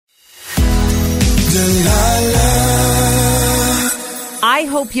I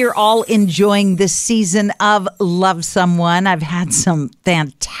hope you're all enjoying this season of Love Someone. I've had some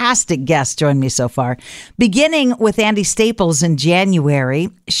fantastic guests join me so far, beginning with Andy Staples in January,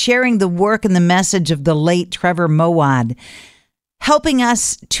 sharing the work and the message of the late Trevor Moawad, helping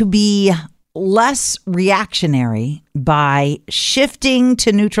us to be less reactionary by shifting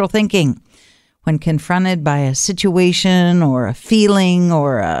to neutral thinking when confronted by a situation or a feeling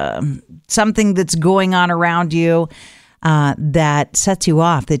or something that's going on around you that sets you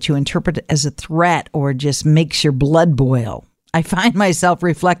off, that you interpret as a threat or just makes your blood boil. I find myself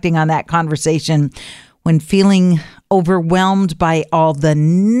reflecting on that conversation when feeling overwhelmed by all the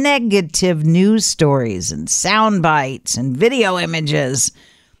negative news stories and sound bites and video images,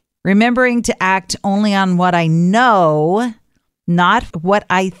 remembering to act only on what I know, not what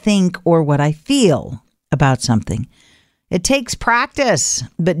I think or what I feel about something. It takes practice,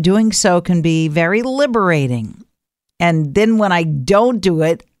 but doing so can be very liberating. And then when I don't do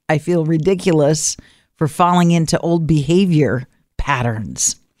it, I feel ridiculous for falling into old behavior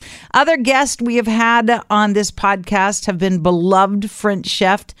patterns. Other guests we have had on this podcast have been beloved French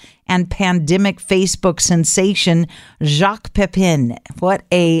chef and pandemic Facebook sensation, Jacques Pepin. What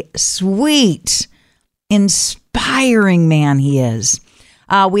a sweet, inspiring man he is.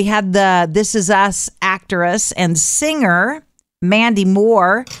 We had the This Is Us actress and singer, Mandy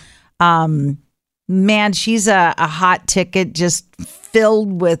Moore. Man, she's a hot ticket, just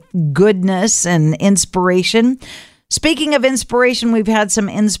filled with goodness and inspiration. Speaking of inspiration, we've had some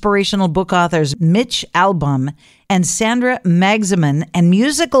inspirational book authors, Mitch Albom and Sandra Magsamen, and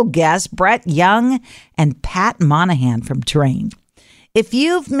musical guests, Brett Young and Pat Monahan from Train. If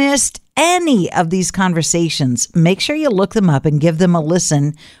you've missed any of these conversations, make sure you look them up and give them a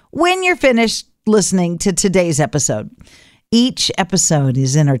listen when you're finished listening to today's episode. Each episode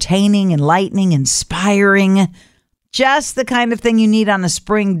is entertaining, enlightening, inspiring, just the kind of thing you need on a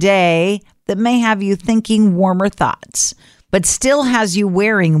spring day that may have you thinking warmer thoughts, but still has you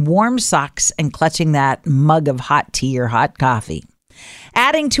wearing warm socks and clutching that mug of hot tea or hot coffee.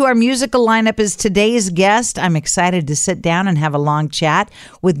 Adding to our musical lineup is today's guest. I'm excited to sit down and have a long chat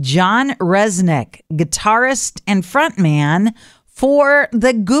with Jon Reznick, guitarist and frontman for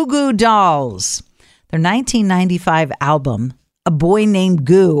the Goo Goo Dolls. Their 1995 album, A Boy Named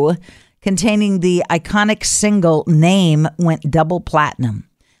Goo, containing the iconic single Name, went double platinum,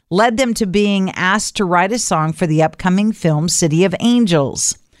 led them to being asked to write a song for the upcoming film City of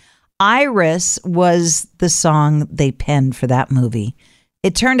Angels. Iris was the song they penned for that movie.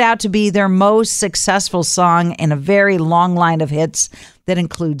 It turned out to be their most successful song in a very long line of hits that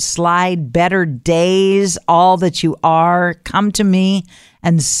include Slide, Better Days, All That You Are, Come to Me,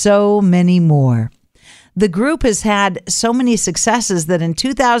 and so many more. The group has had so many successes that in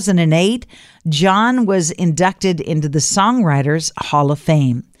 2008, Jon was inducted into the Songwriters Hall of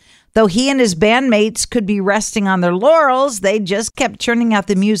Fame. Though he and his bandmates could be resting on their laurels, they just kept churning out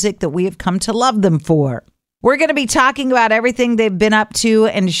the music that we have come to love them for. We're going to be talking about everything they've been up to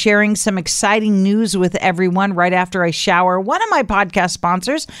and sharing some exciting news with everyone right after I shower one of my podcast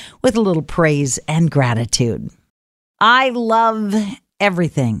sponsors with a little praise and gratitude. I love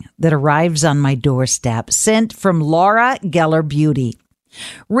everything that arrives on my doorstep, sent from Laura Geller Beauty.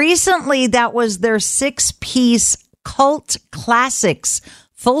 Recently, that was their 6-piece Cult Classics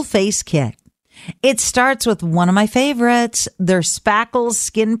full face kit. It starts with one of my favorites, their Spackles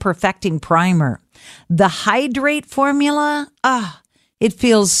Skin Perfecting Primer. The Hydrate formula, it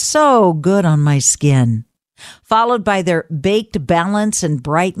feels so good on my skin. Followed by their Baked Balance and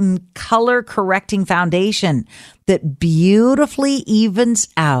Brighten Color Correcting Foundation that beautifully evens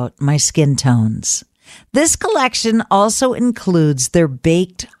out my skin tones. This collection also includes their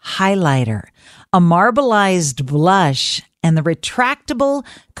Baked Highlighter, a marbleized blush, and the retractable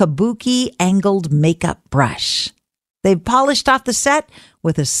Kabuki angled makeup brush. They've polished off the set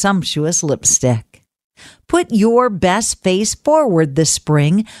with a sumptuous lipstick. Put your best face forward this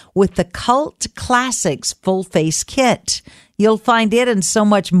spring with the Cult Classics Full Face Kit. You'll find it and so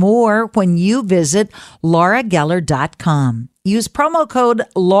much more when you visit laurageller.com. Use promo code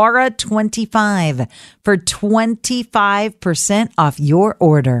LAURA25 for 25% off your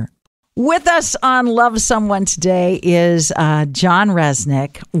order. With us on Love Someone today is Jon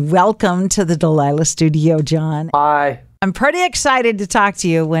Reznick. Welcome to the Delilah Studio, Jon. Hi. I'm pretty excited to talk to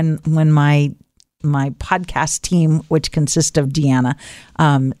you when my podcast team, which consists of Deanna,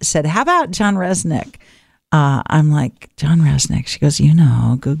 said, how about Jon Reznick? I'm like, Jon Reznick. She goes,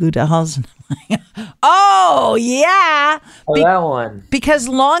 Goo Goo Dolls. And I'm like, oh, yeah. That one. Because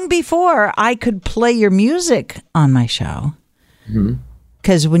long before I could play your music on my show,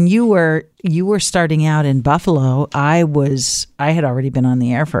 Because when you were starting out in Buffalo, I had already been on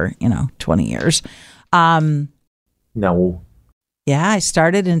the air for 20 years. No. Yeah, I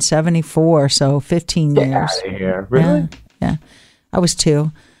started in 74, so 15 Get years. out of here. Really? Yeah. I was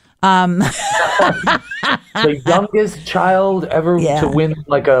 2. The youngest child ever to win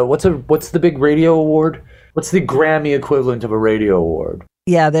like what's the big radio award? What's the Grammy equivalent of a radio award?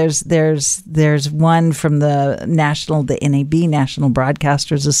 Yeah, there's one from the NAB, National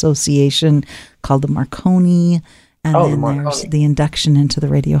Broadcasters Association, called the Marconi, and then there's the induction into the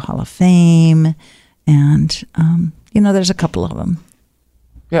Radio Hall of Fame, and there's a couple of them.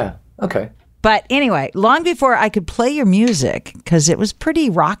 Yeah. Okay. But anyway, long before I could play your music, because it was pretty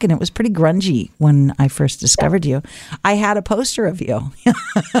rockin', it was pretty grungy when I first discovered you, I had a poster of you.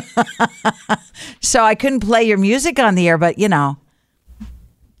 So I couldn't play your music on the air, but you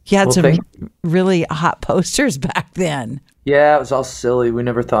had some really hot posters back then. Yeah, it was all silly. I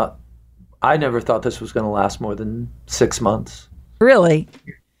never thought this was going to last more than 6 months. Really?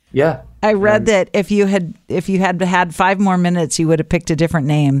 Yeah. I read that if you had 5 more minutes, you would have picked a different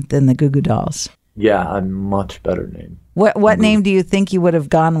name than the Goo Goo Dolls. Yeah, a much better name. What name do you think you would have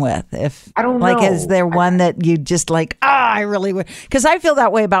gone with? I don't know. Like, is there one that you just like, I really would? Because I feel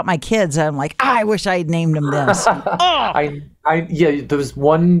that way about my kids. I'm like, I wish I had named them this. Yeah, there was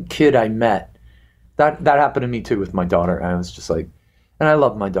one kid I met. That happened to me too with my daughter. I was just like, and I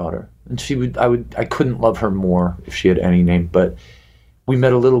love my daughter. And I couldn't love her more if she had any name. But we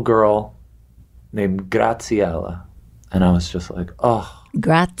met a little girl named Graziella. And I was just like, oh.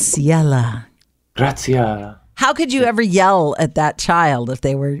 Graziella. How could you ever yell at that child if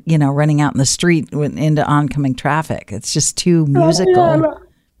they were, running out in the street into oncoming traffic? It's just too musical.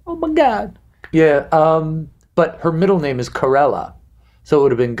 Oh my God. Yeah. But her middle name is Carella. So it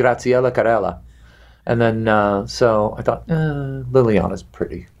would have been Graziella Carella. And then, so I thought, Liliana's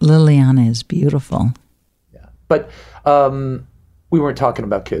pretty. Liliana is beautiful. Yeah. But we weren't talking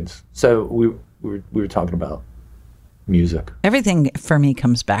about kids. So we were talking about music. Everything for me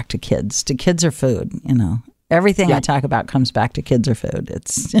comes back to kids. To kids or food, Everything I talk about comes back to kids or food.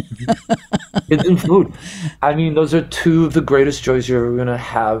 It's kids and food. I mean, those are 2 of the greatest joys you're ever going to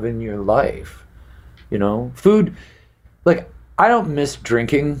have in your life. Food, like, I don't miss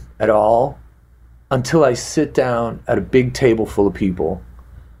drinking at all until I sit down at a big table full of people.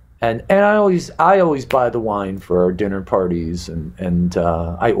 And I always buy the wine for our dinner parties, and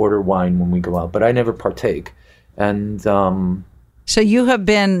I order wine when we go out, but I never partake. And so you have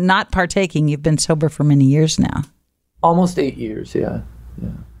been not partaking. You've been sober for many years now. Almost 8 years, yeah.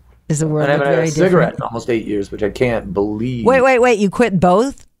 Is the world very different? I haven't had a cigarette in almost 8 years, which I can't believe. Wait! You quit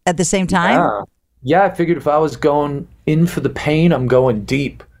both at the same time? Yeah. I figured if I was going in for the pain, I'm going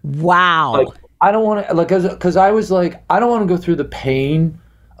deep. Wow. Like, I don't want to, because I was like, I don't want to go through the pain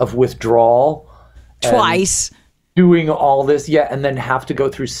of withdrawal twice. Doing all this, and then have to go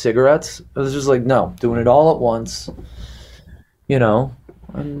through cigarettes. I was just like, no, doing it all at once.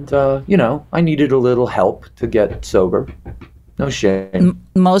 And I needed a little help to get sober. No shame.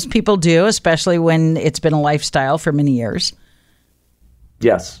 Most people do, especially when it's been a lifestyle for many years.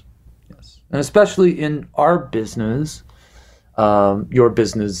 Yes. And especially in our business, your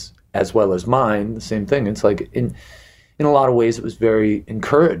business as well as mine, the same thing. It's like in a lot of ways it was very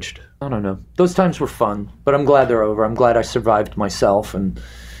encouraged. I don't know. Those times were fun, but I'm glad they're over. I'm glad I survived myself and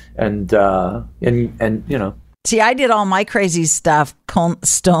See, I did all my crazy stuff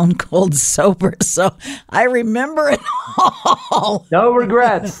stone cold sober, so I remember it all. No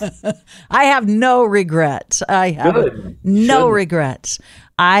regrets. I have no regrets. I have no regrets.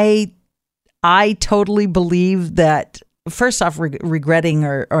 I totally believe that, first off, regretting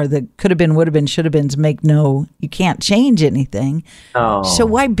or the could have been, would have been, should have beens you can't change anything. Oh. So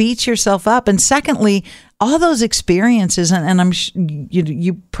why beat yourself up? And secondly, all those experiences, and I'm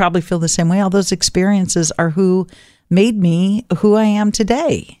you probably feel the same way. All those experiences are who made me who I am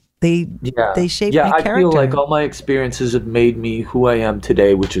today. They shaped my character. I feel like all my experiences have made me who I am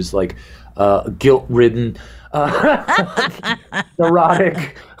today, which is like guilt-ridden,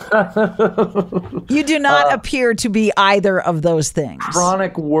 neurotic. You do not appear to be either of those things.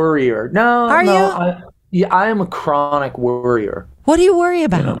 Chronic worrier. No, are you? I am a chronic worrier. What do you worry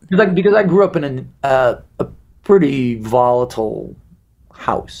about? Because I grew up in a pretty volatile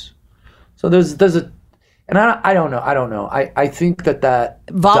house. So there's a, and I don't know. I think that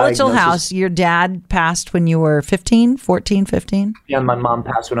volatile house. Your dad passed when you were 15, 14, 15? Yeah, my mom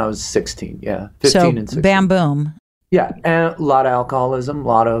passed when I was 16. Yeah, 15 and 16. Bam boom. Yeah, and a lot of alcoholism, a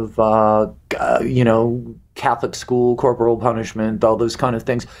lot of Catholic school, corporal punishment, all those kind of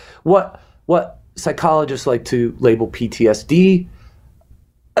things. What psychologists like to label PTSD,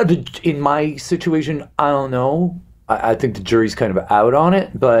 In my situation, I don't know. I think the jury's kind of out on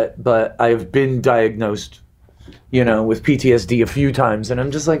it, but I have been diagnosed, with PTSD a few times, and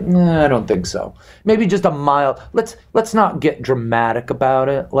I'm just like, nah, I don't think so. Maybe just a mild. Let's not get dramatic about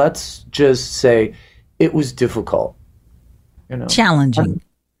it. Let's just say it was difficult. Challenging.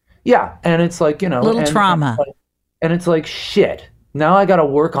 Yeah, and it's like, little trauma. And it's like, shit. Now I got to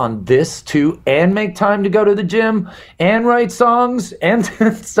work on this too, and make time to go to the gym, and write songs, and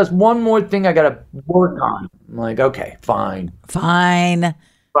it's just one more thing I got to work on. I'm like, okay, fine,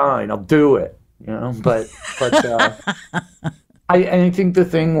 I'll do it. But I think the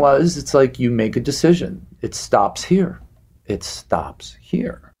thing was, it's like you make a decision. It stops here.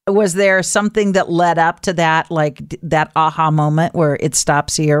 Was there something that led up to that, like that aha moment where it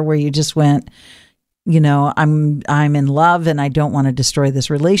stops here, where you just went, I'm in love and I don't want to destroy this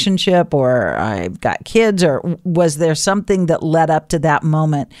relationship, or I've got kids, or was there something that led up to that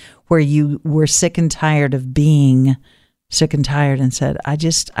moment where you were sick and tired of being sick and tired and said, I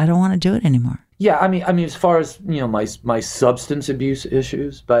don't want to do it anymore? Yeah, I mean, as far as my substance abuse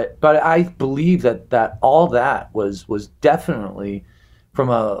issues, but I believe that all that was definitely from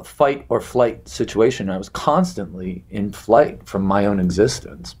a fight or flight situation. I was constantly in flight from my own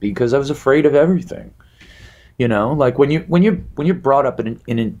existence because I was afraid of everything. Like when you're brought up in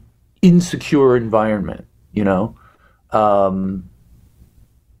an insecure environment, I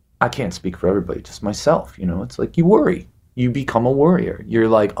can't speak for everybody, just myself. It's like you worry, you become a worrier. You're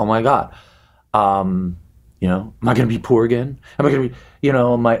like, oh my God, am I going to be poor again? Am I going to be,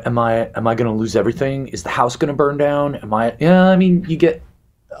 am I going to lose everything? Is the house going to burn down? You get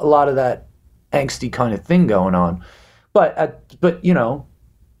a lot of that angsty kind of thing going on. But I've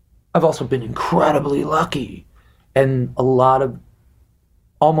also been incredibly lucky, and a lot of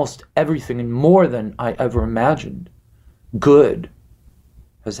almost everything and more than I ever imagined good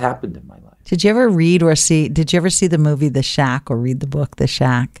has happened in my life. Did you ever did you ever see the movie The Shack or read the book The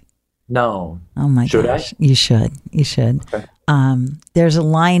Shack? No. Oh my gosh. Should I? You should. Okay. There's a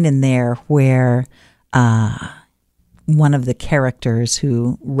line in there where one of the characters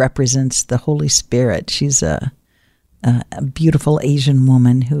who represents the Holy Spirit, she's a beautiful Asian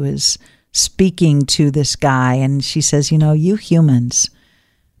woman who is speaking to this guy, and she says, you humans,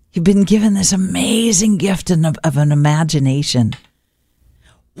 you've been given this amazing gift of an imagination.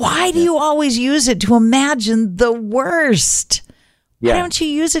 Why do you always use it to imagine the worst? Yeah. Why don't you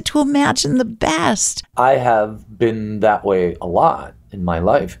use it to imagine the best? I have been that way a lot in my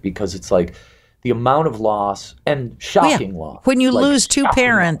life because it's like the amount of loss and shocking loss. When you lose two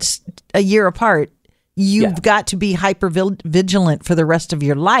parents a year apart, you've got to be hyper vigilant for the rest of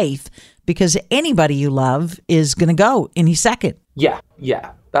your life because anybody you love is going to go any second. Yeah.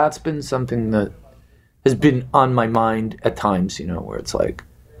 That's been something that has been on my mind at times, where it's like,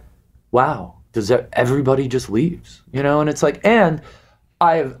 wow, everybody just leaves, and it's like, and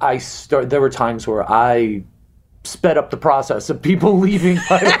there were times where I sped up the process of people leaving.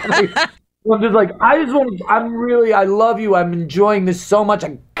 I'm just like, I love you. I'm enjoying this so much.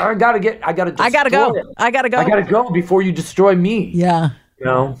 I gotta go. I gotta go before you destroy me. Yeah.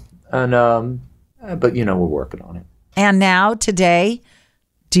 And, but we're working on it. And now today,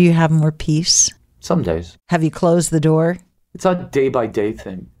 do you have more peace? Some days. Have you closed the door? It's a day-by-day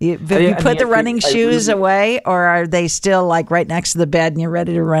thing. Have you put the running shoes away, or are they still like right next to the bed and you're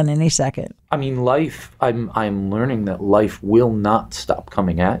ready to run any second? I mean, life, I'm learning that life will not stop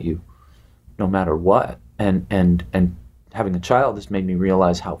coming at you, no matter what. And having a child has made me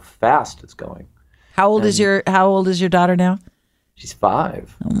realize how fast it's going. How old is your daughter now? She's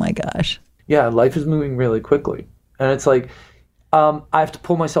 5. Oh my gosh. Yeah, life is moving really quickly. And it's like, I have to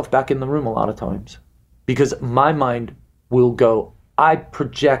pull myself back in the room a lot of times because my mind will go, I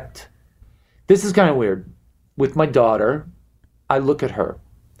project. This is kind of weird. With my daughter, I look at her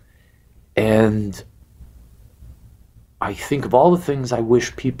and I think of all the things I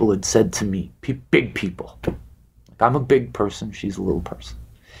wish people had said to me, big people. Like, I'm a big person, she's a little person.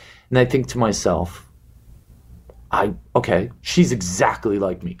 And I think to myself, she's exactly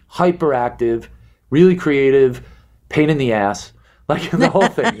like me. Hyperactive, really creative, pain in the ass. Like the whole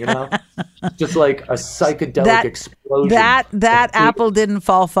thing, just like a psychedelic explosion. That apple didn't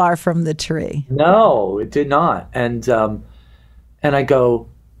fall far from the tree. No, it did not. And I go,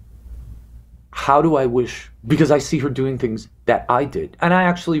 how do I wish? Because I see her doing things that I did,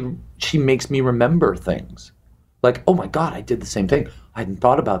 and she makes me remember things. Like, oh my God, I did the same thing. I hadn't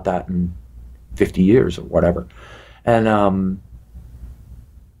thought about that in 50 years or whatever. And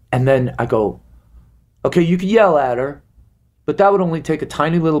then I go, okay, you could yell at her. But that would only take a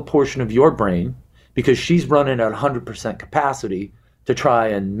tiny little portion of your brain because she's running at 100% capacity. to try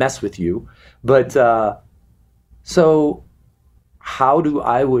and mess with you. But so how do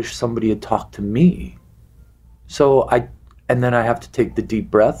I wish somebody had talked to me? And then I have to take the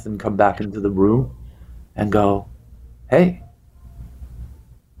deep breath and come back into the room and go, hey,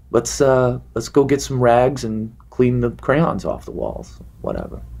 let's go get some rags and clean the crayons off the walls,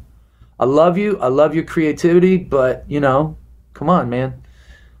 whatever. I love you. I love your creativity, but come on, man.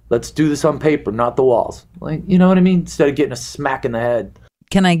 Let's do this on paper, not the walls. Like, you know what I mean? Instead of getting a smack in the head.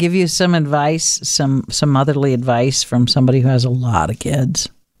 Can I give you some advice, some motherly advice from somebody who has a lot of kids?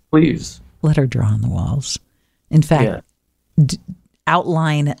 Please. Let her draw on the walls. In fact,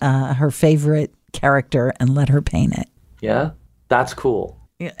 outline her favorite character and let her paint it. Yeah, that's cool.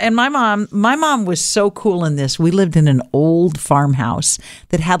 And my mom was so cool in this. We lived in an old farmhouse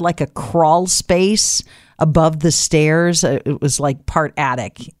that had like a crawl space above the stairs. It was like part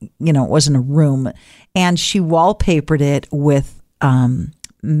attic, it wasn't a room. And she wallpapered it with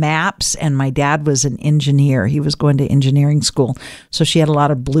maps, and my dad was an engineer. He was going to engineering school. So she had a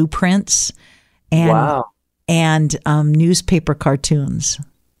lot of blueprints and newspaper cartoons.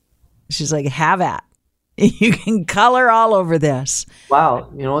 She's like, have at. You can color all over this.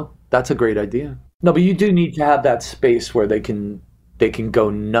 Wow. You know what? That's a great idea. No, but you do need to have that space where they can go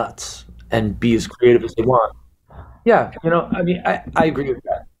nuts and be as creative as they want. Yeah. I agree with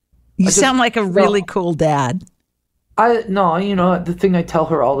that. You sound like a really cool dad. The thing I tell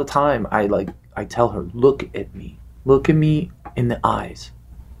her all the time, I tell her, look at me in the eyes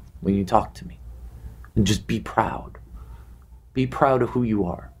when you talk to me, and just be proud of who you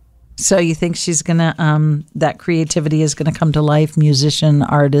are. So you think she's gonna that creativity is gonna come to life? Musician,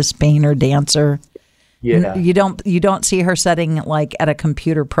 artist, painter, dancer. Yeah. You don't see her setting like at a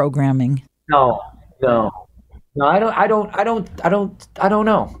computer programming. No. I don't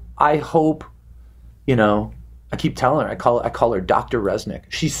know. I hope, I keep telling her, I call her Dr. Resnick.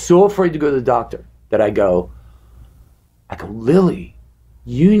 She's so afraid to go to the doctor that I go, Lily,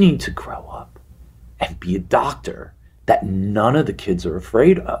 you need to grow up and be a doctor that none of the kids are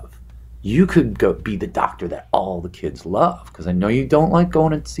afraid of. You could go be the doctor that all the kids love, because I know you don't like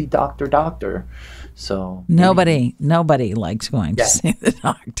going to see doctor. So nobody likes going to see the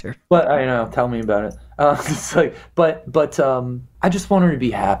doctor. But I know, tell me about it. It's like, but I just want her to be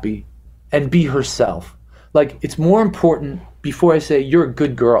happy and be herself. Like, it's more important, before I say you're a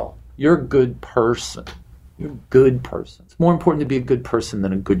good girl, you're a good person. You're a good person. It's more important to be a good person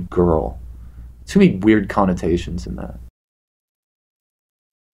than a good girl. Too many weird connotations in that.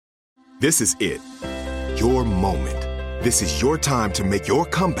 This is it. Your moment. This is your time to make your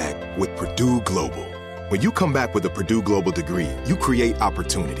comeback with Purdue Global. When you come back with a Purdue Global degree, you create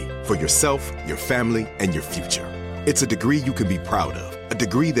opportunity for yourself, your family, and your future. It's a degree you can be proud of, a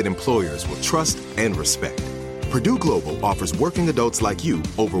degree that employers will trust and respect. Purdue Global offers working adults like you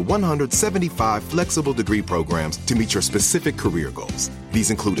over 175 flexible degree programs to meet your specific career goals. These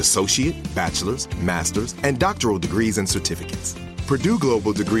include associate, bachelor's, master's, and doctoral degrees and certificates. Purdue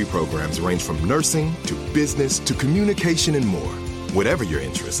Global degree programs range from nursing to business to communication and more. Whatever your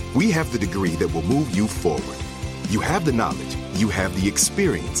interest, we have the degree that will move you forward. You have the knowledge, you have the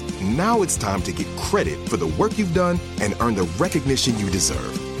experience. Now it's time to get credit for the work you've done and earn the recognition you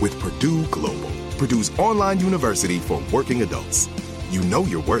deserve with Purdue Global, Purdue's online university for working adults. You know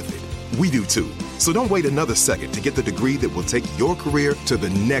you're worth it. We do too. So don't wait another second to get the degree that will take your career to the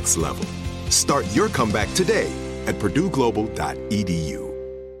next level. Start your comeback today at purdueglobal.edu.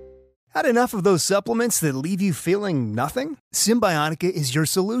 Had enough of those supplements that leave you feeling nothing? Symbiotica is your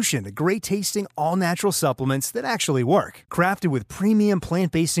solution to great-tasting, all-natural supplements that actually work. Crafted with premium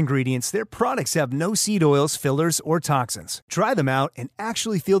plant-based ingredients, their products have no seed oils, fillers, or toxins. Try them out and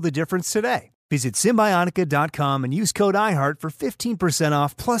actually feel the difference today. Visit Symbiotica.com and use code IHEART for 15%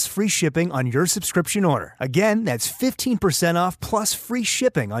 off plus free shipping on your subscription order. Again, that's 15% off plus free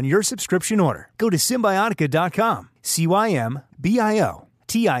shipping on your subscription order. Go to Symbiotica.com,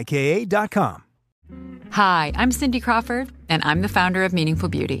 Symbiotika.com. Hi, I'm Cindy Crawford, and I'm the founder of Meaningful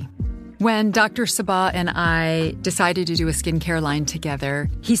Beauty. When Dr. Sabah and I decided to do a skincare line together,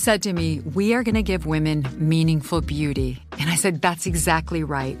 he said to me, we are going to give women meaningful beauty. And I said, that's exactly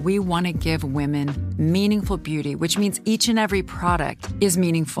right. We want to give women meaningful beauty, which means each and every product is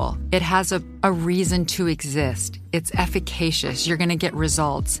meaningful. It has a reason to exist. It's efficacious. You're going to get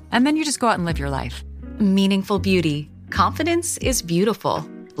results. And then you just go out and live your life. Meaningful Beauty. Confidence is beautiful.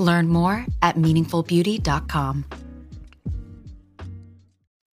 Learn more at meaningfulbeauty.com.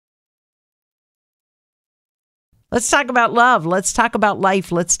 Let's talk about love. Let's talk about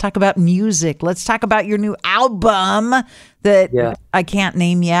life. Let's talk about music. Let's talk about your new album that I can't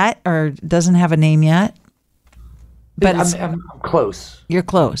name yet, or doesn't have a name yet. But I'm close. you're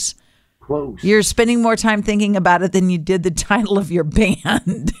close. Close. You're spending more time thinking about it than you did the title of your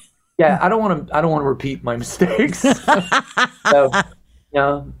band. Yeah, I don't want to repeat my mistakes. So,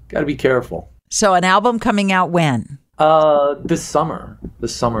 got to be careful. So an album coming out when? This summer,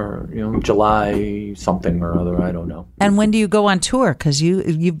 July something or other. I don't know. And when do you go on tour? Because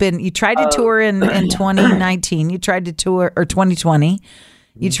you tried to tour in 2019. You tried to tour, or 2020.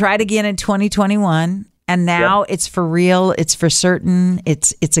 You tried again in 2021, and now it's for real. It's for certain.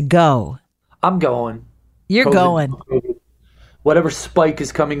 It's a go. I'm going. You're going. Whatever spike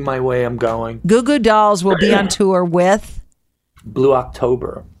is coming my way, I'm going. Goo Goo Dolls will be on tour with Blue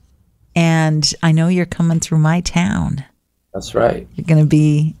October. And I know you're coming through my town. That's right. You're going to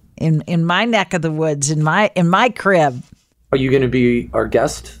be in my neck of the woods, in my crib. Are you going to be our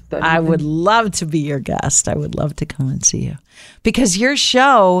guest? I would love to be your guest. I would love to come and see you. Because your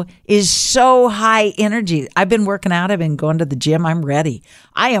show is so high energy. I've been working out. I've been going to the gym. I'm ready.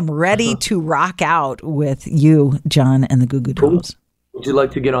 I am ready to rock out with you, John, and the Goo Goo Dolls. Would you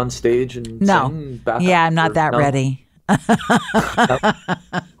like to get on stage and sing? Yeah, I'm not that ready. Come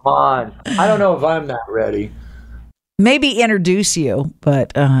on. I don't know if I'm that ready. Maybe introduce you,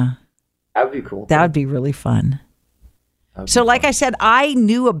 but that'd be cool. That would be really fun. So like I said, I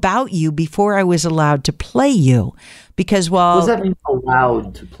knew about you before I was allowed to play you because, well, what does that mean,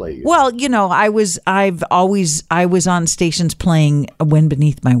 allowed to play you? Well, I was on stations playing Wind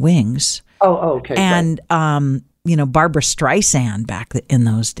Beneath My Wings. Oh, okay. And, Barbara Streisand back in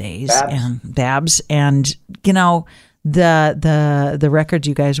those days. Babs. And Babs. And, the records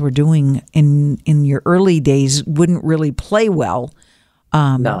you guys were doing in your early days wouldn't really play well.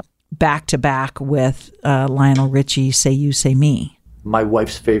 No. Back to back with Lionel Richie, Say You, Say Me. My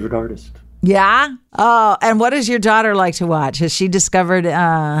wife's favorite artist. Yeah? Oh, and what does your daughter like to watch? Has she discovered,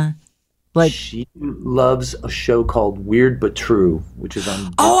 She loves a show called Weird But True, which is on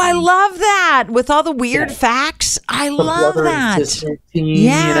Disney. Oh, I love that. With all the weird facts. I love that. And sister team,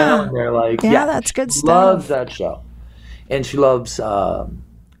 and they're like, that's good stuff. Loves that show. And she loves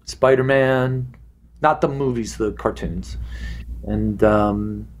Spider-Man, not the movies, the cartoons.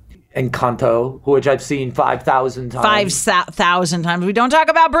 And Kanto, which I've seen 5,000 times. 5,000 times. We don't talk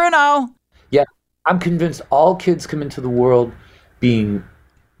about Bruno. Yeah. I'm convinced all kids come into the world being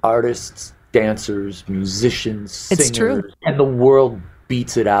artists, dancers, musicians, singers. It's true. And the world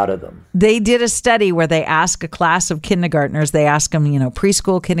beats it out of them. They did a study where they asked a class of kindergartners, they asked them,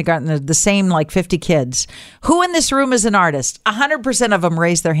 preschool, kindergarten, the same like 50 kids. Who in this room is an artist? 100% of them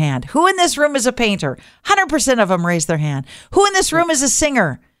raised their hand. Who in this room is a painter? 100% of them raised their hand. Who in this room is a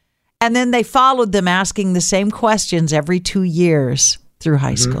singer? And then they followed them asking the same questions every 2 years through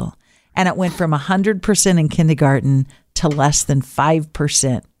high school. And it went from 100% in kindergarten to less than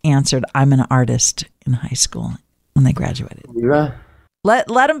 5% answered, I'm an artist in high school when they graduated. Yeah. Let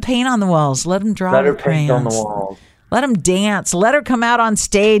them paint on the walls. Let them draw with crayons. Let her paint on the walls. Let them dance. Let her come out on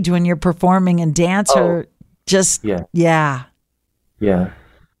stage when you're performing and dance her. Just, yeah. Well,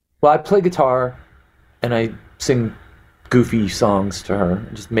 I play guitar and I sing goofy songs to her.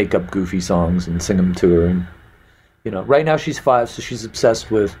 I just make up goofy songs and sing them to her. And, right now she's 5, so she's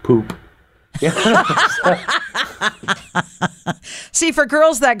obsessed with poop. See, for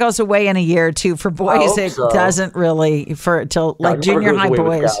girls that goes away in a year or two. For boys, it doesn't really till like junior high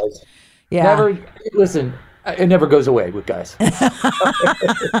boys. Yeah. Never. Listen, it never goes away with guys.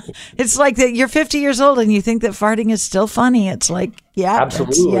 It's like that. You're 50 years old and you think that farting is still funny. It's like,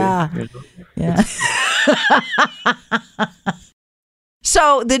 absolutely, yeah.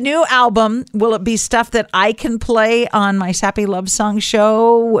 So the new album, will it be stuff that I can play on my Sappy Love Song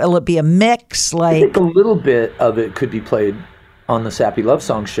show? Will it be a mix? I think a little bit of it could be played on the Sappy Love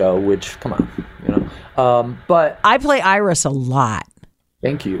Song show, which, come on, but I play Iris a lot.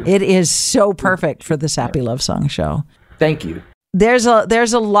 Thank you. It is so perfect for the Sappy Love Song show. Thank you. There's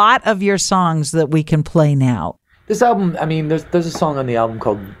a lot of your songs that we can play now. This album, there's a song on the album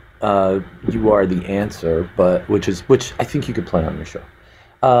called You Are the Answer, which I think you could play on your show.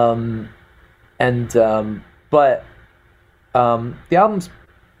 But the album's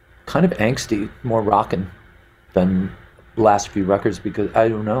kind of angsty, more rockin' than the last few records because I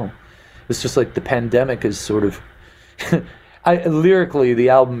don't know. It's just like the pandemic is sort of lyrically the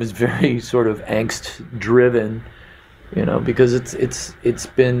album is very sort of angst driven. Because it's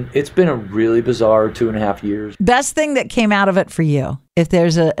been a really bizarre 2.5 years. Best thing that came out of it for you, if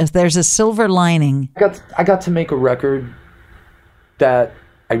there's a silver lining. I got to make a record that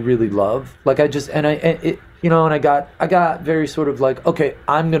I really love. Like I got very sort of like, okay,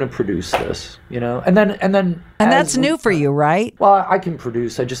 I'm gonna produce this, and that's new for you, right? Well, I can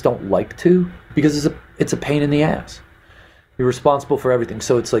produce. I just don't like to because it's a pain in the ass. You're responsible for everything.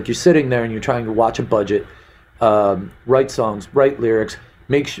 So it's like you're sitting there and you're trying to watch a budget, write songs, write lyrics,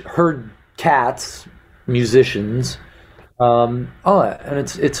 herd cats, musicians, all that, and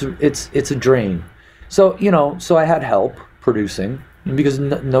it's a drain. So so I had help producing because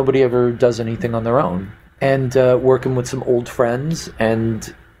nobody ever does anything on their own, and working with some old friends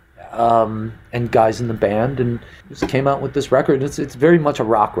and guys in the band, and just came out with this record. It's very much a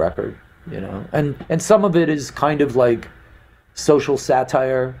rock record, and some of it is kind of like social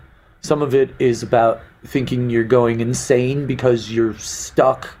satire. Some of it is about thinking you're going insane because you're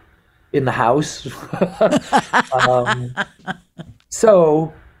stuck in the house.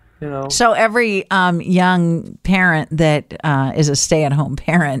 So every young parent that is a stay-at-home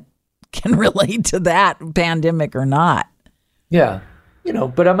parent can relate to that, pandemic or not. Yeah.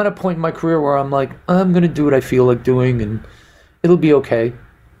 But I'm at a point in my career where I'm like, I'm going to do what I feel like doing, and it'll be okay,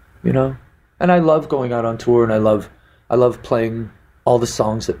 And I love going out on tour, and I love playing all the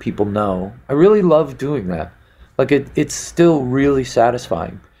songs that people know. I really love doing that. Like it's still really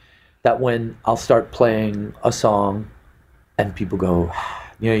satisfying that when I'll start playing a song and people go,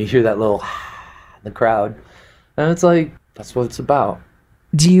 you hear that little in the crowd, and it's like, that's what it's about.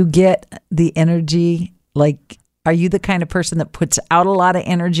 Do you get the energy? Like, are you the kind of person that puts out a lot of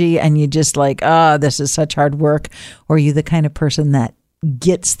energy and you just like, this is such hard work? Or are you the kind of person that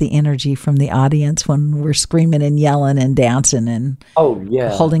gets the energy from the audience when we're screaming and yelling and dancing and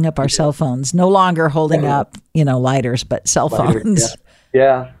holding up our cell phones? No longer holding up, lighters, but cell phones.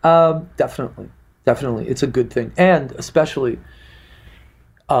 Yeah, definitely. It's a good thing. And especially,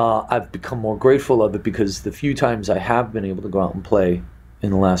 I've become more grateful of it because the few times I have been able to go out and play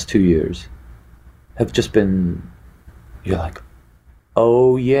in the last 2 years have just been, you're like,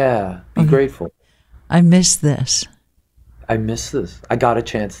 oh yeah, be grateful. I miss this. I got a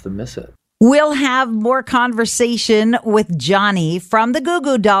chance to miss it. We'll have more conversation with Johnny from the Goo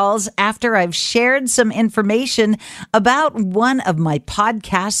Goo Dolls after I've shared some information about one of my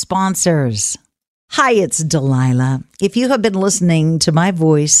podcast sponsors. Hi, it's Delilah. If you have been listening to my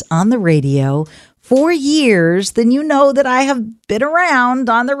voice on the radio for years, then you know that I have been around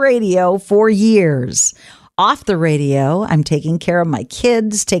on the radio for years. Off the radio, I'm taking care of my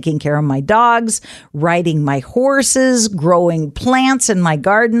kids, taking care of my dogs, riding my horses, growing plants in my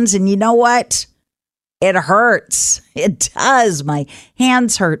gardens. And you know what? It hurts. It does. My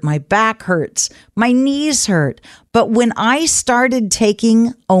hands hurt. My back hurts. My knees hurt. But when I started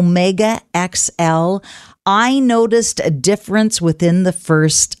taking Omega XL, I noticed a difference within the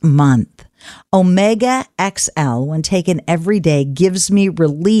first month. Omega XL, when taken every day, gives me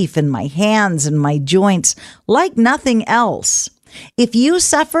relief in my hands and my joints like nothing else. If you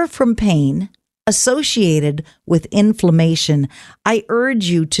suffer from pain associated with inflammation, I urge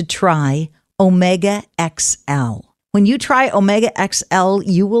you to try Omega XL. When you try Omega XL,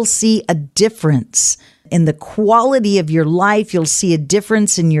 you will see a difference in the quality of your life. You'll see a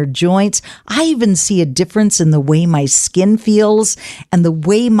difference in your joints. I even see a difference in the way my skin feels and the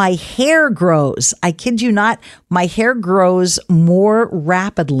way my hair grows. I kid you not, my hair grows more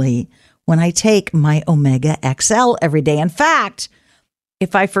rapidly when I take my Omega XL every day. In fact,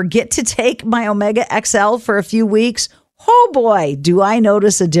 if I forget to take my Omega XL for a few weeks, oh boy, do I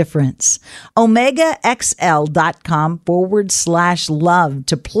notice a difference. OmegaXL.com/love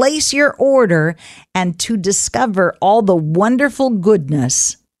to place your order and to discover all the wonderful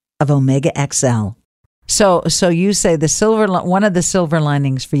goodness of Omega XL. So you say one of the silver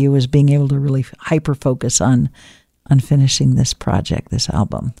linings for you is being able to really hyper focus on finishing this project, this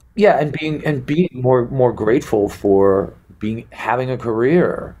album. Yeah, and being more grateful for having a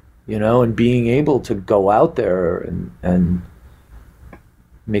career. And being able to go out there and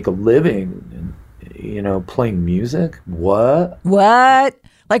make a living and, playing music. What?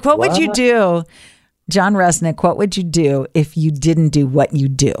 Like, what would you do, John Resnick, what would you do if you didn't do what you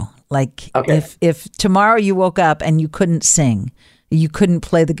do? Like, okay. if tomorrow you woke up and you couldn't sing, you couldn't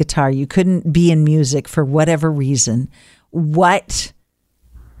play the guitar, you couldn't be in music for whatever reason, what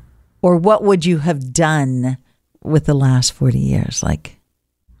would you have done with the last 40 years? Like...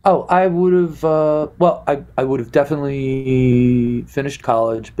 Oh, I would have, I would have definitely finished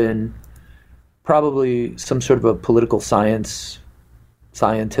college, been probably some sort of a political scientist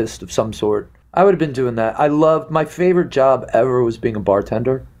of some sort. I would have been doing that. My favorite job ever was being a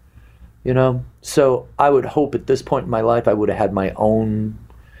bartender, So I would hope at this point in my life I would have had my own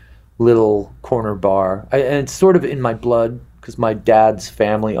little corner bar. And it's sort of in my blood because my dad's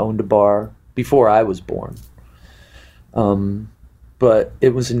family owned a bar before I was born. But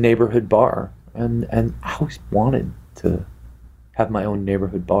it was a neighborhood bar, and I always wanted to have my own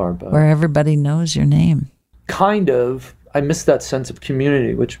neighborhood bar. But where everybody knows your name. Kind of. miss that sense of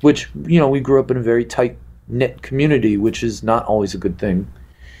community, which we grew up in a very tight knit community, which is not always a good thing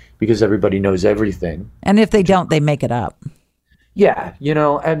because everybody knows everything. And if they don't, they make it up. Yeah,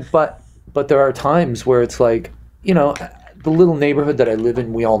 but there are times where it's like, the little neighborhood that I live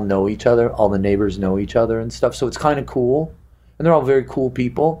in, we all know each other. All the neighbors know each other and stuff. So it's kind of cool. And they're all very cool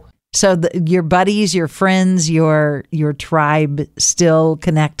people. So your buddies, your friends, your tribe still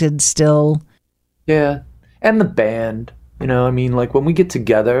connected, still. Yeah. And the band, like when we get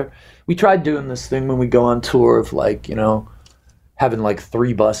together, we tried doing this thing when we go on tour of like, having like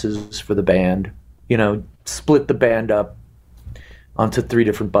 3 buses for the band, split the band up onto 3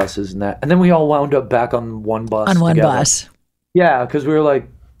 different buses and that. And then we all wound up back on one bus. On one together. bus. Yeah, because we were like,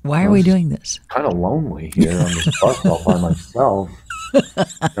 why are we doing this? Kind of lonely here on this bus all by myself.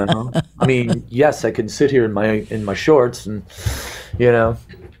 I mean, yes, I can sit here in my shorts and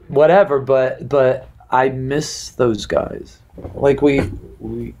whatever, but I miss those guys. Like I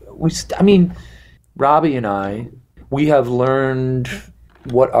mean, Robbie and I, we have learned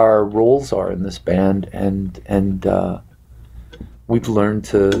what our roles are in this band, and we've learned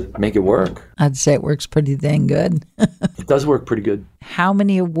to make it work. I'd say it works pretty dang good. It does work pretty good. How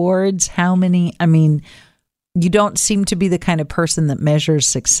many awards? I mean, you don't seem to be the kind of person that measures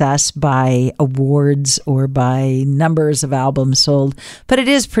success by awards or by numbers of albums sold, but it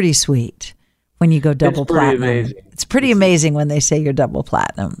is pretty sweet when you go double platinum. Amazing. It's pretty amazing when they say you're double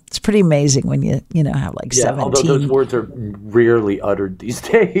platinum. It's pretty amazing when you have like 17. Although those words are rarely uttered these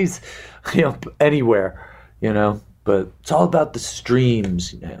days, anywhere, But it's all about the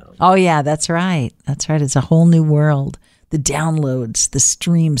streams now. Oh, yeah, that's right. That's right. It's a whole new world. The downloads, the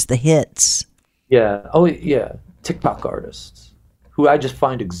streams, the hits. Yeah. Oh, yeah. TikTok artists who I just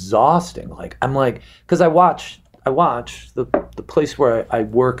find exhausting. Because I watch the place where I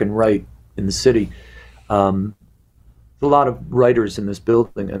work and write in the city. There's a lot of writers in this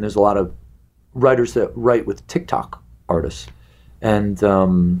building, and there's a lot of writers that write with TikTok artists. And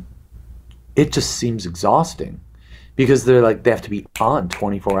it just seems exhausting. Because they have to be on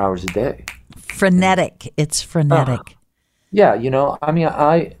 24 hours a day. Frenetic. It's frenetic. Yeah, I mean,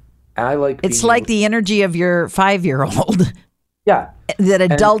 I like. It's like the energy of your 5-year-old. Yeah. That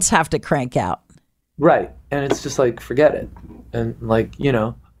adults have to crank out. Right, and it's just like forget it, and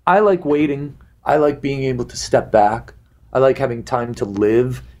I like waiting. I like being able to step back. I like having time to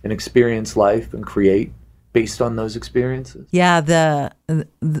live and experience life and create based on those experiences. Yeah,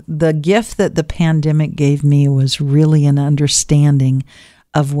 the gift that the pandemic gave me was really an understanding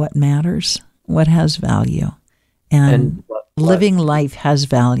of what matters, what has value, and living life has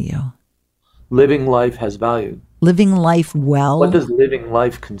value. Living life has value. Living life well. What does living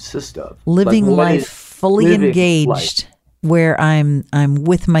life consist of? Living life fully engaged, where I'm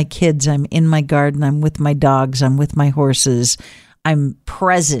with my kids, I'm in my garden, I'm with my dogs, I'm with my horses, I'm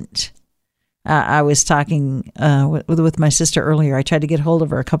present. I was talking with my sister earlier. I tried to get hold of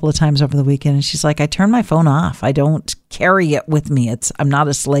her a couple of times over the weekend, and she's like, I turn my phone off. I don't carry it with me. I'm not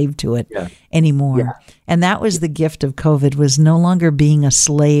a slave to it anymore. Yeah. And that was the gift of COVID, was no longer being a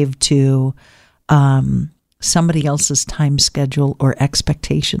slave to somebody else's time schedule or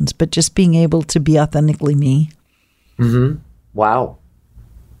expectations, but just being able to be authentically me. Mm-hmm. Wow.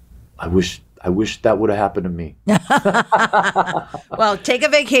 I wish that would have happened to me. Well, take a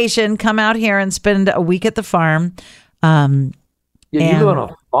vacation, come out here and spend a week at the farm. You live on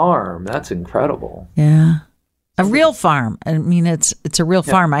a farm. That's incredible. Yeah. A real farm. I mean, it's a real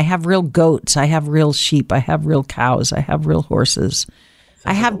farm. I have real goats. I have real sheep. I have real cows. I have real horses.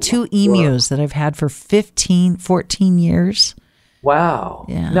 I have 2 emus that I've had for 14 years. Wow.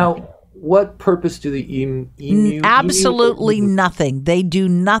 Yeah. Now, what purpose do the emu? Absolutely nothing. They do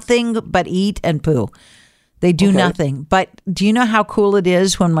nothing but eat and poo. They do nothing. But do you know how cool it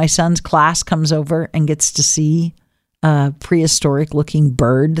is when my son's class comes over and gets to see a prehistoric looking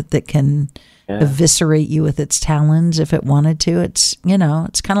bird that can eviscerate you with its talons if it wanted to? It's,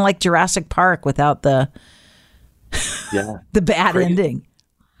 it's kind of like Jurassic Park without the the bad ending.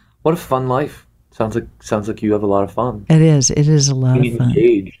 What a fun life. Sounds like you have a lot of fun. It is. It is a lot of fun.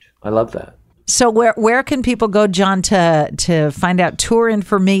 Engaged. I love that. So where can people go, John, to find out tour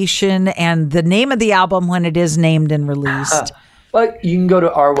information and the name of the album when it is named and released? Well, you can go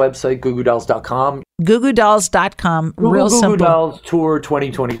to our website, googooDolls.com. googooDolls.com. Real simple. Goo Goo Dolls Tour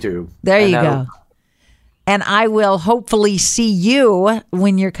 2022. There you go. And I will hopefully see you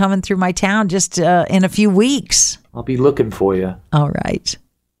when you're coming through my town just in a few weeks. I'll be looking for you. All right.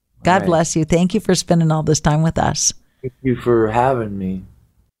 God bless you. Thank you for spending all this time with us. Thank you for having me.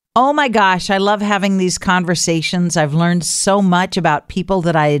 Oh my gosh, I love having these conversations. I've learned so much about people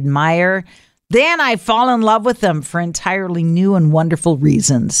that I admire, Then I fall in love with them for entirely new and wonderful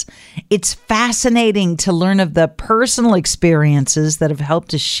reasons. It's fascinating to learn of the personal experiences that have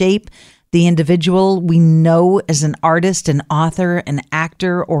helped to shape the individual we know as an artist, an author, an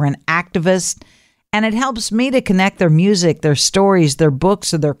actor, or an activist. And it helps me to connect their music, their stories, their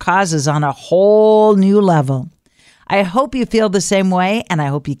books, or their causes on a whole new level. I hope you feel the same way, and I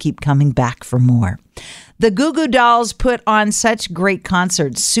hope you keep coming back for more. The Goo Goo Dolls put on such great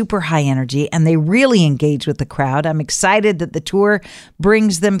concerts, super high energy, and they really engage with the crowd. I'm excited that the tour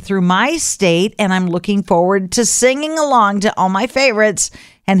brings them through my state, and I'm looking forward to singing along to all my favorites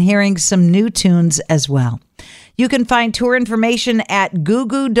and hearing some new tunes as well. You can find tour information at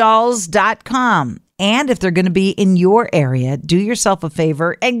googooDolls.com. And if they're going to be in your area, do yourself a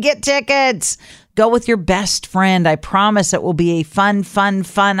favor and get tickets. Go with your best friend. I promise it will be a fun,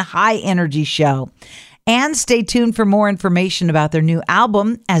 high energy show. And stay tuned for more information about their new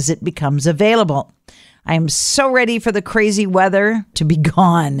album as it becomes available. I am so ready for the crazy weather to be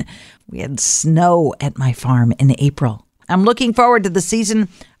gone. We had snow at my farm in April. I'm looking forward to the season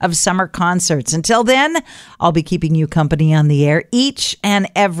of summer concerts. Until then, I'll be keeping you company on the air each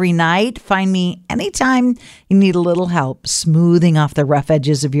and every night. Find me anytime you need a little help smoothing off the rough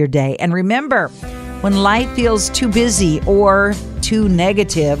edges of your day. And remember, when life feels too busy or too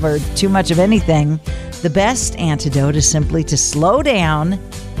negative or too much of anything, the best antidote is simply to slow down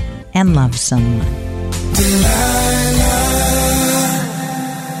and love someone.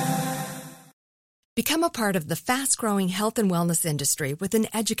 Become a part of the fast-growing health and wellness industry with an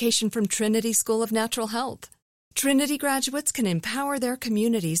education from Trinity School of Natural Health. Trinity graduates can empower their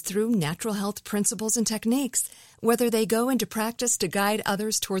communities through natural health principles and techniques, whether they go into practice to guide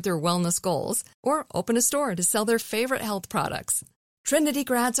others toward their wellness goals or open a store to sell their favorite health products. Trinity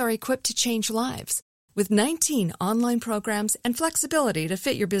grads are equipped to change lives with 19 online programs and flexibility to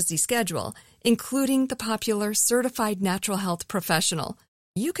fit your busy schedule, including the popular Certified Natural Health Professional.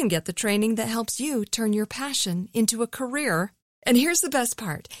 You can get the training that helps you turn your passion into a career. And here's the best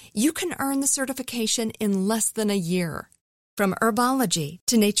part. You can earn the certification in less than a year. From herbology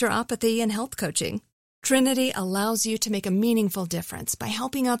to naturopathy and health coaching, Trinity allows you to make a meaningful difference by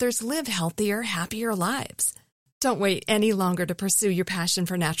helping others live healthier, happier lives. Don't wait any longer to pursue your passion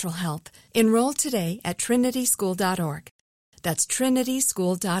for natural health. Enroll today at trinityschool.org. That's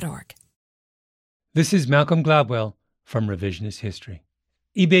trinityschool.org. This is Malcolm Gladwell from Revisionist History.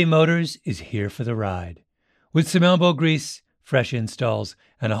 eBay Motors is here for the ride. With some elbow grease, fresh installs,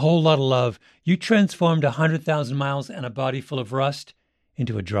 and a whole lot of love, you transformed 100,000 miles and a body full of rust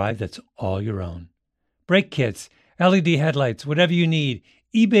into a drive that's all your own. Brake kits, LED headlights, whatever you need,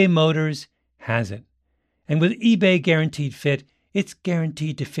 eBay Motors has it. And with eBay Guaranteed Fit, it's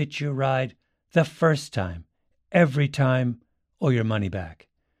guaranteed to fit your ride the first time, every time, or your money back.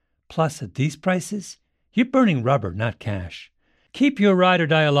 Plus, at these prices, you're burning rubber, not cash. Keep your ride or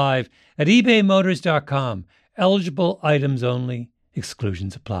die alive at ebaymotors.com. Eligible items only.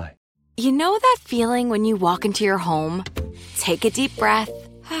 Exclusions apply. You know that feeling when you walk into your home, take a deep breath,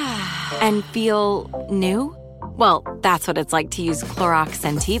 and feel new? Well, that's what it's like to use Clorox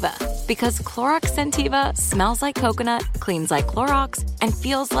Scentiva. Because Clorox Scentiva smells like coconut, cleans like Clorox, and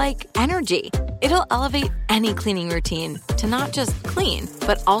feels like energy. It'll elevate any cleaning routine to not just clean,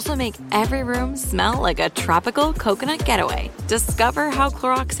 but also make every room smell like a tropical coconut getaway. Discover how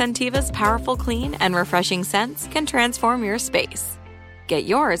Clorox Scentiva's powerful clean and refreshing scents can transform your space. Get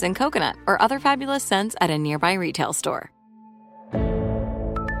yours in coconut or other fabulous scents at a nearby retail store.